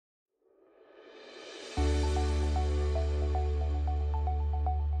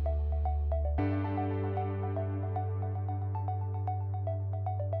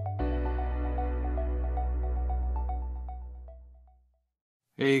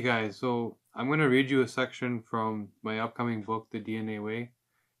Hey guys, so I'm going to read you a section from my upcoming book, The DNA Way.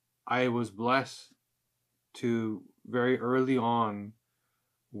 I was blessed to very early on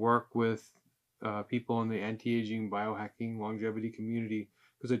work with people in the anti-aging, biohacking, longevity community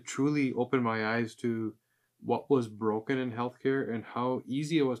because it truly opened my eyes to what was broken in healthcare and how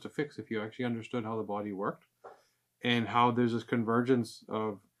easy it was to fix if you actually understood how the body worked, and how there's this convergence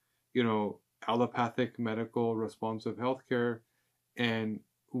of, you know, allopathic medical responsive healthcare and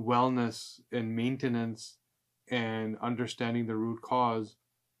wellness and maintenance and understanding the root cause.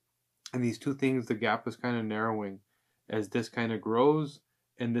 And these two things, the gap is kind of narrowing as this kind of grows,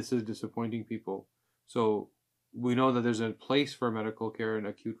 and this is disappointing people. So we know that there's a place for medical care and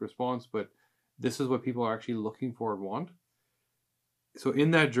acute response, but this is what people are actually looking for and want. So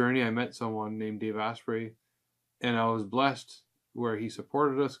in that journey, I met someone named Dave Asprey, and I was blessed where he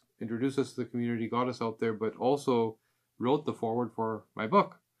supported us, introduced us to the community, got us out there, but also wrote the foreword for my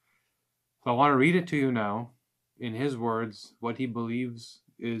book. So I want to read it to you now in his words, what he believes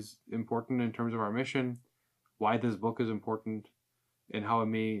is important in terms of our mission, why this book is important, and how it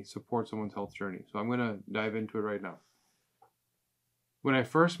may support someone's health journey. So I'm going to dive into it right now. When I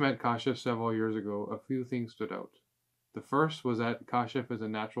first met Kashif several years ago, a few things stood out. The first was that Kashif is a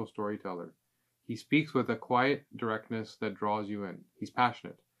natural storyteller. He speaks with a quiet directness that draws you in. He's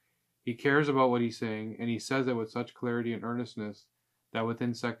passionate. He cares about what he's saying, and he says it with such clarity and earnestness that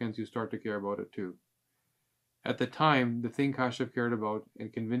within seconds you start to care about it too. At the time, the thing Kashif cared about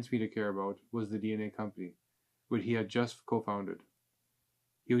and convinced me to care about was the DNA company, which he had just co-founded.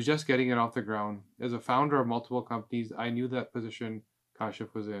 He was just getting it off the ground. As a founder of multiple companies, I knew that position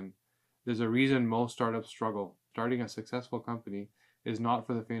Kashif was in. There's a reason most startups struggle. Starting a successful company is not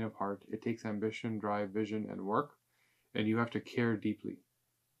for the faint of heart. It takes ambition, drive, vision, and work, and you have to care deeply.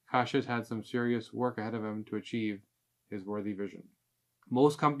 Kashif had some serious work ahead of him to achieve his worthy vision.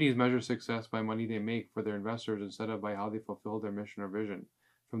 Most companies measure success by money they make for their investors instead of by how they fulfill their mission or vision.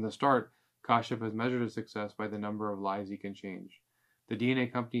 From the start, Kashif has measured his success by the number of lives he can change. The DNA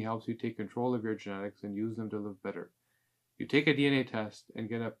company helps you take control of your genetics and use them to live better. You take a DNA test and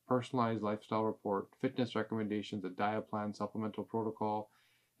get a personalized lifestyle report, fitness recommendations, a diet plan, supplemental protocol,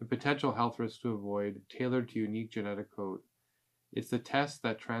 and potential health risks to avoid, tailored to unique genetic code. It's the test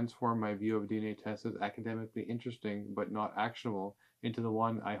that transformed my view of DNA tests as academically interesting but not actionable into the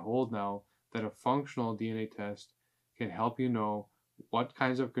one I hold now, that a functional DNA test can help you know what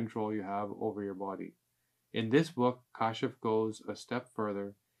kinds of control you have over your body. In this book, Kashif goes a step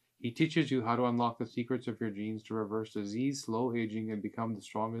further. He teaches you how to unlock the secrets of your genes to reverse disease, slow aging, and become the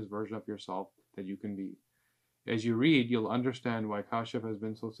strongest version of yourself that you can be. As you read, you'll understand why Kashif has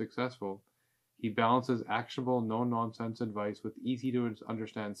been so successful. He balances actionable, no-nonsense advice with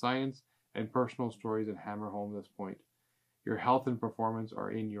easy-to-understand science and personal stories that hammer home this point. Your health and performance are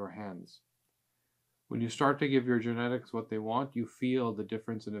in your hands. When you start to give your genetics what they want, you feel the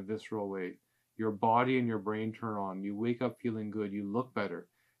difference in a visceral way. Your body and your brain turn on. You wake up feeling good. You look better.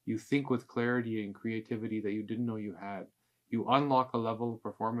 You think with clarity and creativity that you didn't know you had. You unlock a level of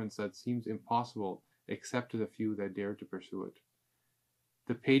performance that seems impossible except to the few that dare to pursue it.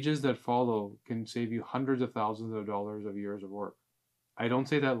 The pages that follow can save you hundreds of thousands of dollars of years of work. I don't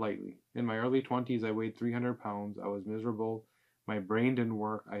say that lightly. In my early 20s, I weighed 300 pounds. I was miserable. My brain didn't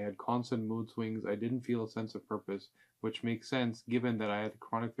work. I had constant mood swings. I didn't feel a sense of purpose, which makes sense given that I had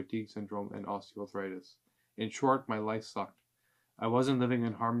chronic fatigue syndrome and osteoarthritis. In short, my life sucked. I wasn't living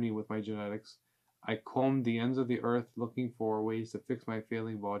in harmony with my genetics. I combed the ends of the earth looking for ways to fix my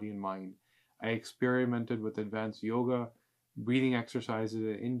failing body and mind. I experimented with advanced yoga, breathing exercises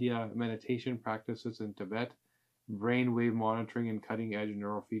in India, meditation practices in Tibet, brainwave monitoring, and cutting-edge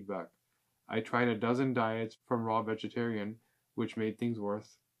neurofeedback. I tried a dozen diets, from raw vegetarian, which made things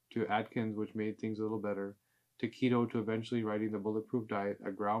worse, to Atkins, which made things a little better, to keto, to eventually writing the Bulletproof diet, a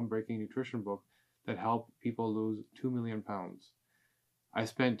groundbreaking nutrition book that helped people lose 2 million pounds. I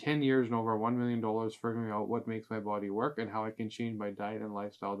spent 10 years and over $1 million figuring out what makes my body work and how I can change my diet and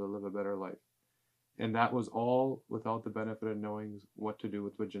lifestyle to live a better life. And that was all without the benefit of knowing what to do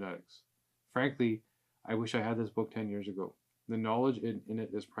with genetics. Frankly, I wish I had this book 10 years ago. The knowledge in it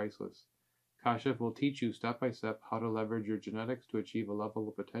is priceless. Kashif will teach you step by step how to leverage your genetics to achieve a level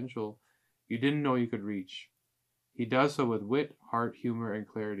of potential you didn't know you could reach. He does so with wit, heart, humor, and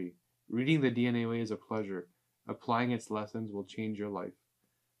clarity. Reading the DNA Way is a pleasure. Applying its lessons will change your life.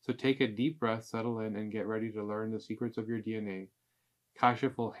 So take a deep breath, settle in, and get ready to learn the secrets of your DNA.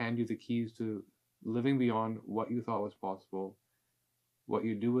 Kashif will hand you the keys to living beyond what you thought was possible. What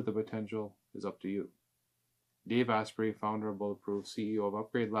you do with the potential is up to you. Dave Asprey, founder of Bulletproof, CEO of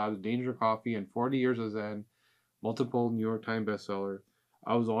Upgrade Labs, Danger Coffee, and 40 years of Zen, multiple New York Times bestseller.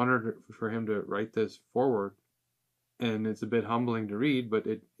 I was honored for him to write this foreword, and it's a bit humbling to read, but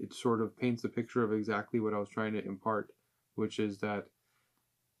it sort of paints a picture of exactly what I was trying to impart, which is that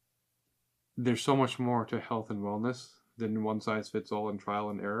there's so much more to health and wellness than one size fits all and trial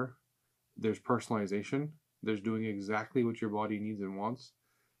and error. There's personalization. There's doing exactly what your body needs and wants.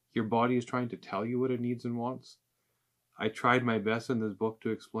 Your body is trying to tell you what it needs and wants. I tried my best in this book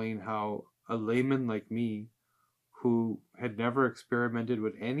to explain how a layman like me, who had never experimented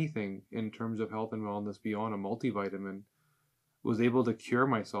with anything in terms of health and wellness beyond a multivitamin, was able to cure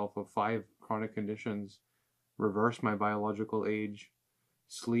myself of 5 chronic conditions, reverse my biological age,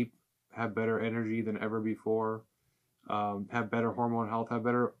 sleep, have better energy than ever before, have better hormone health, have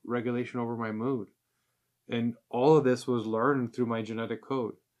better regulation over my mood. And all of this was learned through my genetic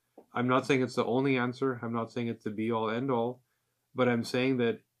code. I'm not saying it's the only answer. I'm not saying it's the be all end all, but I'm saying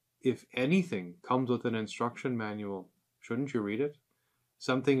that if anything comes with an instruction manual, shouldn't you read it?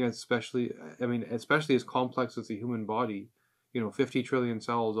 Something especially, I mean, especially as complex as the human body, 50 trillion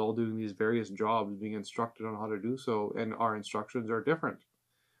cells all doing these various jobs, being instructed on how to do so, and our instructions are different.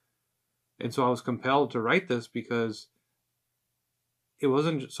 And so I was compelled to write this because it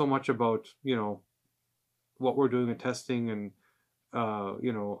wasn't so much about, what we're doing in testing and,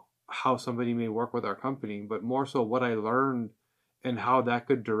 how somebody may work with our company, but more so what I learned and how that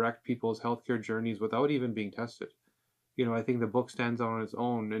could direct people's healthcare journeys without even being tested. I think the book stands on its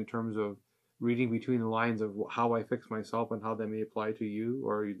own in terms of reading between the lines of how I fix myself and how that may apply to you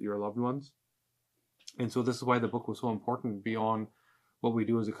or your loved ones. And so this is why the book was so important beyond what we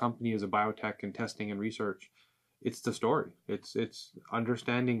do as a company, as a biotech and testing and research. It's the story. It's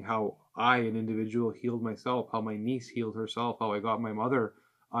understanding how I, an individual, healed myself, how my niece healed herself, how I got my mother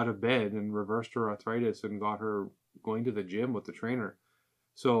out of bed and reversed her arthritis and got her going to the gym with the trainer.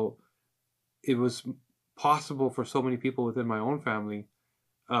 So it was possible for so many people within my own family,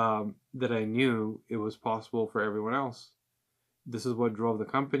 that I knew it was possible for everyone else. This is what drove the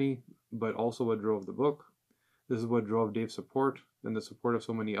company, but also what drove the book. This is what drove Dave's support and the support of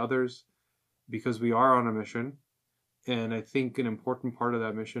so many others, because we are on a mission. And I think an important part of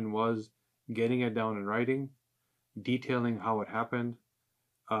that mission was getting it down in writing, detailing how it happened,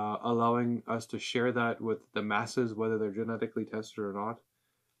 allowing us to share that with the masses, whether they're genetically tested or not,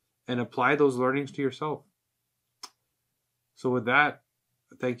 and apply those learnings to yourself. So with that,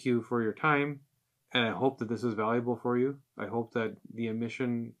 thank you for your time, and I hope that this is valuable for you. I hope that the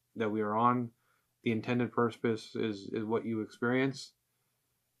mission that we are on, the intended purpose is what you experience,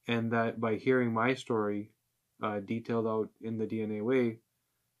 and that by hearing my story detailed out in the DNA way,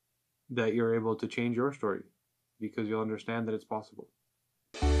 that you're able to change your story because you'll understand that it's possible.